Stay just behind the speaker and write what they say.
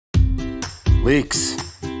Leaks.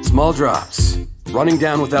 Small drops. Running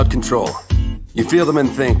down without control. You feel them and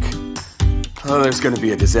think, oh, there's gonna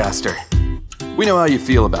be a disaster. We know how you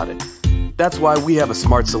feel about it. That's why we have a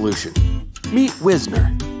smart solution. Meet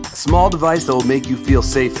Wiesner, a small device that will make you feel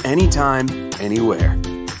safe anytime, anywhere.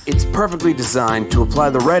 It's perfectly designed to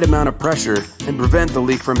apply the right amount of pressure and prevent the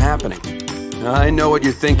leak from happening. I know what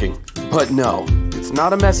you're thinking, but no, it's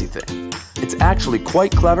not a messy thing. It's actually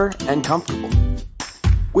quite clever and comfortable.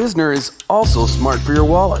 Wiesner is also smart for your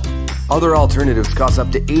wallet. Other alternatives cost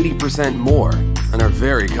up to 80% more and are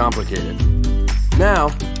very complicated.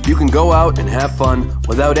 Now, you can go out and have fun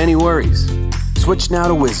without any worries. Switch now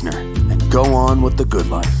to Wiesner and go on with the good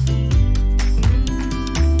life.